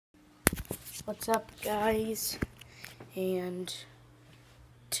What's up, guys? And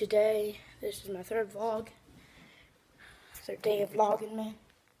today, this is my third vlog. Third day of vlogging, man.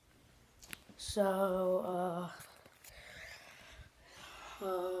 So,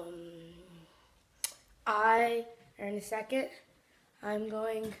 in a second, I'm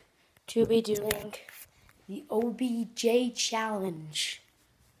going to be doing the OBJ challenge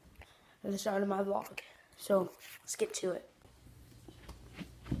at the start of my vlog. So, let's get to it.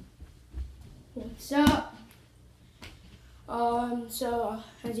 What's up? So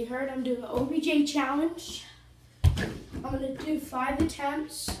as you heard, I'm doing the OBJ challenge. I'm gonna do 5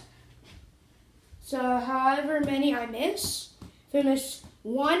 attempts. So however many I miss, if I miss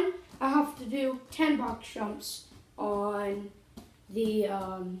 1, I have to do 10 box jumps on the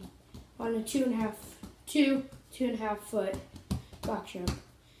on a 2.5 foot box jump.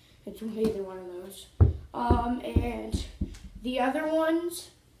 It's either one of those. And the other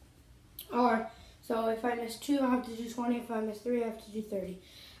ones are, so if I miss 2, I have to do 20. If I miss 3, I have to do 30.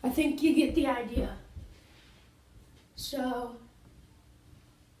 I think you get the idea. So,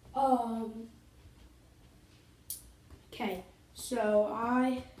 okay. So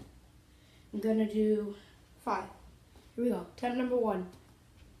I am gonna do 5. Here we go. Attempt number 1.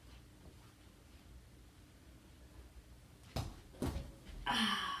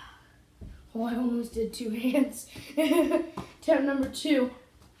 Oh, I almost did 2 hands. Attempt number 2.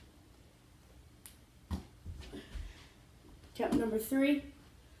 Attempt number 3.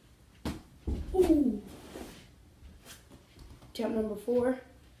 Ooh. Attempt number 4.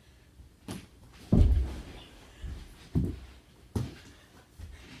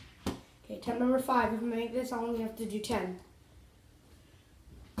 Okay, attempt number 5. If I make this, I only have to do 10.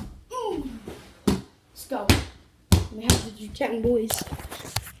 Ooh. Let's go. We have to do 10, boys.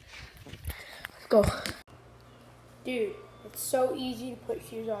 Let's go. Dude, it's so easy to put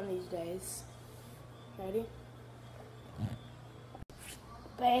shoes on these days. Ready?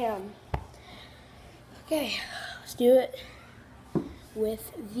 Bam. Okay, let's do it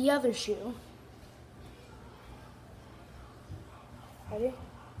with the other shoe. Ready?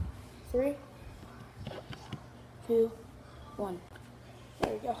 3, 2, 1.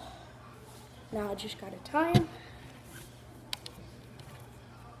 There we go. Now I just gotta tie them.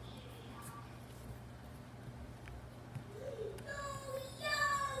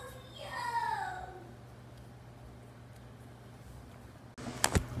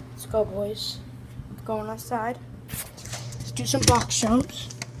 Let's go, boys. Let's go on our side. Let's do some box jumps.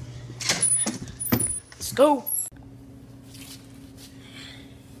 Let's go.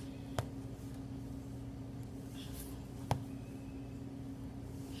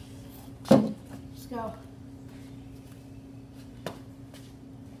 Let's go.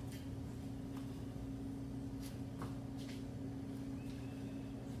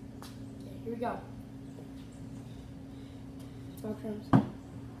 Okay, here we go. Box jumps.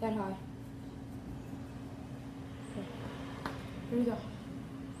 That high. Okay. Here we go.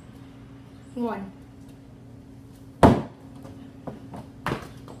 1.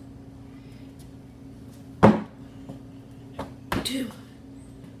 2.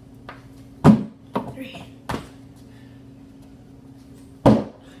 3.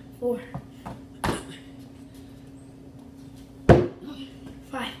 4.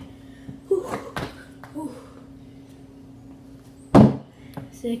 5.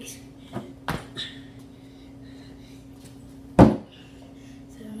 6.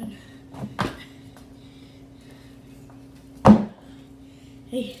 7.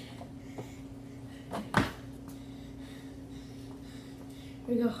 8. Here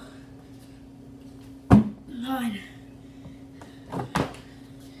we go. 9.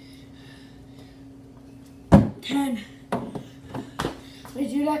 10. Let's do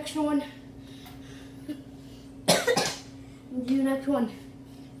the next one. Let's do the next one.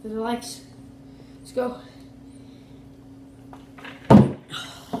 For the likes. Let's go.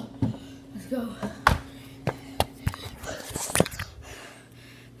 Let's go.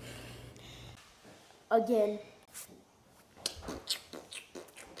 Again.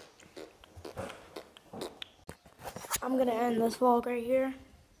 I'm gonna end this vlog right here,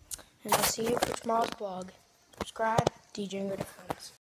 and I'll see you for tomorrow's vlog. Subscribe, DJ Good.